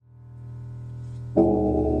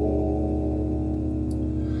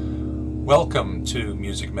Welcome to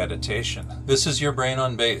Music Meditation. This is your brain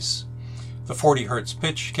on bass. The 40 Hz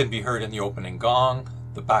pitch can be heard in the opening gong,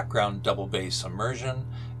 the background double bass immersion,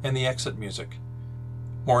 and the exit music.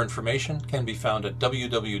 More information can be found at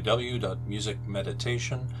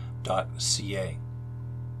www.musicmeditation.ca.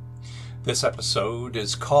 This episode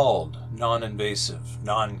is called Non-Invasive,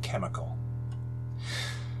 Non-Chemical.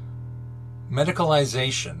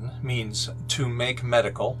 Medicalization means to make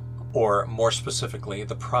medical, or more specifically,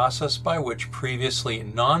 the process by which previously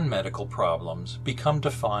non-medical problems become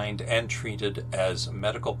defined and treated as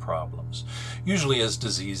medical problems, usually as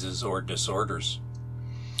diseases or disorders.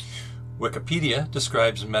 Wikipedia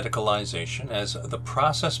describes medicalization as the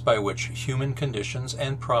process by which human conditions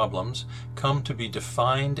and problems come to be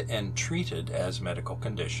defined and treated as medical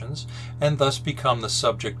conditions, and thus become the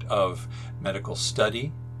subject of medical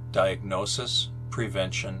study, diagnosis,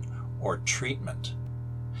 prevention, or treatment.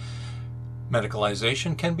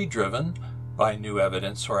 Medicalization can be driven by new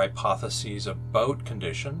evidence or hypotheses about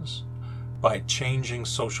conditions, by changing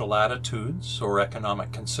social attitudes or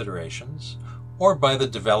economic considerations, or by the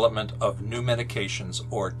development of new medications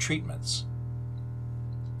or treatments.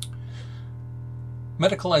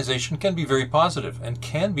 Medicalization can be very positive and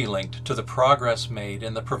can be linked to the progress made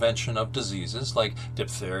in the prevention of diseases like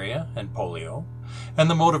diphtheria and polio, and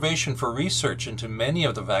the motivation for research into many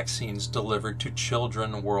of the vaccines delivered to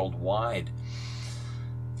children worldwide.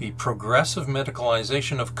 The progressive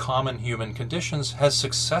medicalization of common human conditions has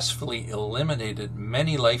successfully eliminated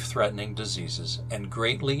many life-threatening diseases and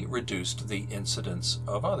greatly reduced the incidence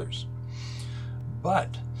of others.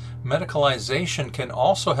 But medicalization can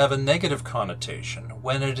also have a negative connotation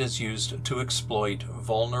when it is used to exploit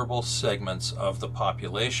vulnerable segments of the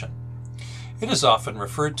population. It is often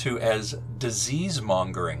referred to as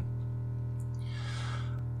disease-mongering.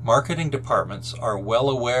 Marketing departments are well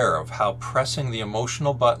aware of how pressing the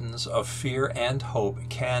emotional buttons of fear and hope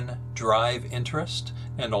can drive interest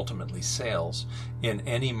and ultimately sales in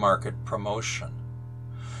any market promotion.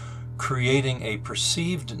 Creating a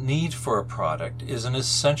perceived need for a product is an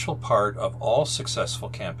essential part of all successful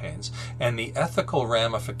campaigns, and the ethical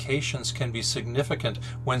ramifications can be significant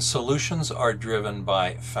when solutions are driven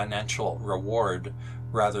by financial reward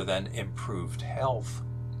rather than improved health.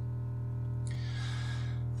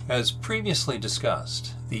 As previously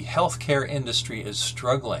discussed, the healthcare industry is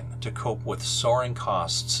struggling to cope with soaring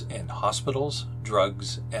costs in hospitals,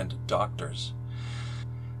 drugs, and doctors.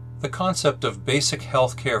 The concept of basic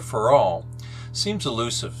health care for all seems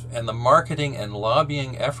elusive, and the marketing and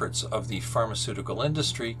lobbying efforts of the pharmaceutical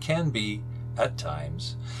industry can be, at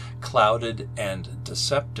times, clouded and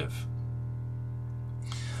deceptive.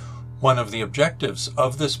 One of the objectives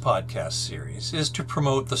of this podcast series is to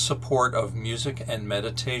promote the support of music and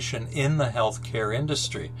meditation in the healthcare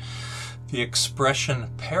industry. The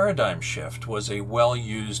expression paradigm shift was a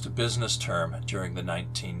well-used business term during the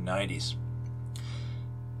 1990s.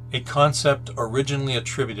 A concept originally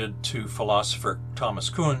attributed to philosopher Thomas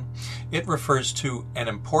Kuhn, it refers to an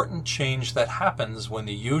important change that happens when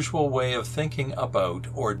the usual way of thinking about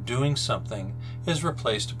or doing something is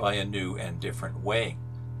replaced by a new and different way.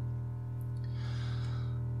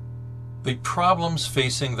 The problems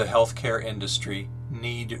facing the healthcare industry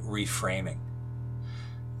need reframing.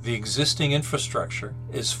 The existing infrastructure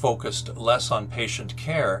is focused less on patient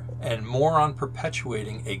care and more on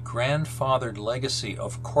perpetuating a grandfathered legacy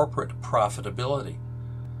of corporate profitability.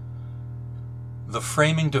 The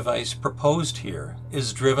framing device proposed here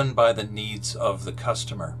is driven by the needs of the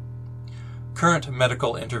customer. Current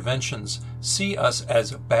medical interventions see us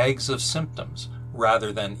as bags of symptoms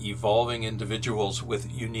rather than evolving individuals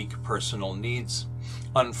with unique personal needs.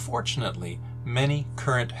 Unfortunately, many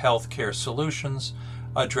current healthcare solutions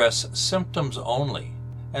address symptoms only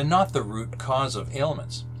and not the root cause of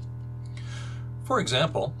ailments. For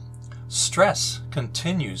example, stress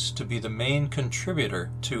continues to be the main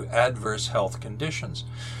contributor to adverse health conditions.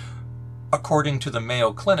 According to the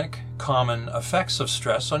Mayo Clinic, common effects of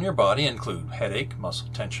stress on your body include headache, muscle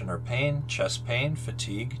tension or pain, chest pain,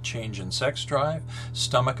 fatigue, change in sex drive,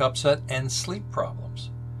 stomach upset, and sleep problems.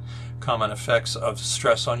 Common effects of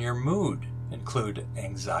stress on your mood include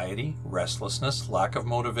anxiety, restlessness, lack of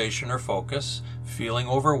motivation or focus, feeling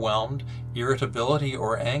overwhelmed, irritability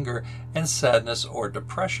or anger, and sadness or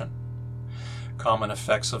depression. Common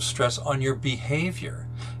effects of stress on your behavior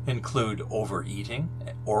include overeating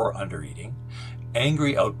or undereating,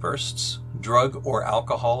 angry outbursts, drug or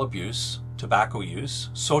alcohol abuse, tobacco use,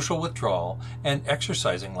 social withdrawal, and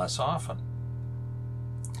exercising less often.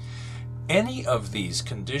 Any of these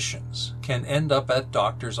conditions can end up at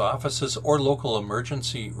doctor's offices or local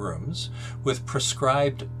emergency rooms with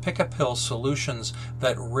prescribed pick-a-pill solutions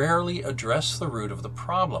that rarely address the root of the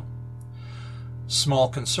problem. Small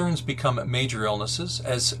concerns become major illnesses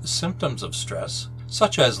as symptoms of stress,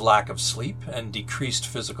 such as lack of sleep and decreased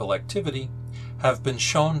physical activity, have been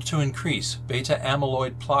shown to increase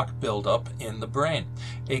beta-amyloid plaque buildup in the brain,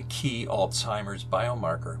 a key Alzheimer's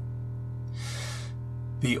biomarker.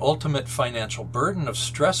 The ultimate financial burden of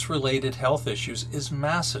stress-related health issues is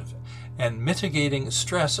massive, and mitigating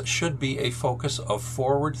stress should be a focus of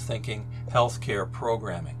forward-thinking healthcare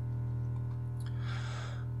programming.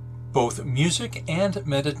 Both music and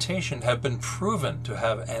meditation have been proven to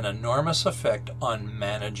have an enormous effect on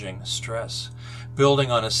managing stress.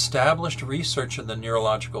 Building on established research in the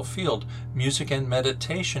neurological field, music and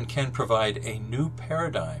meditation can provide a new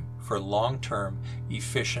paradigm for long-term,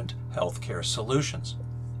 efficient healthcare solutions.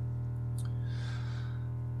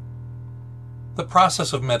 The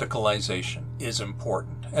process of medicalization is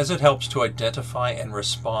important as it helps to identify and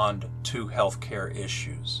respond to healthcare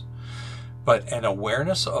issues. But an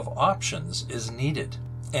awareness of options is needed,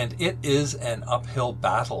 and it is an uphill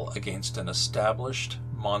battle against an established,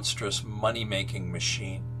 monstrous money-making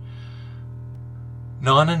machine.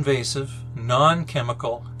 Non-invasive,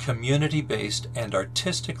 non-chemical, community-based, and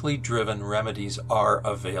artistically driven remedies are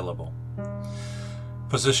available.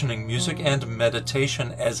 Positioning music and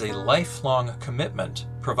meditation as a lifelong commitment,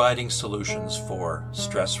 providing solutions for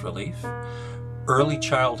stress relief, early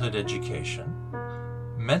childhood education,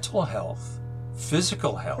 mental health,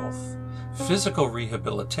 physical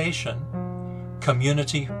rehabilitation,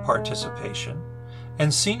 community participation,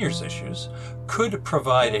 and seniors issues could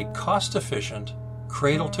provide a cost-efficient,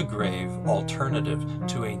 cradle-to-grave alternative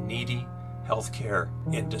to a needy healthcare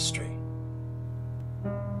industry.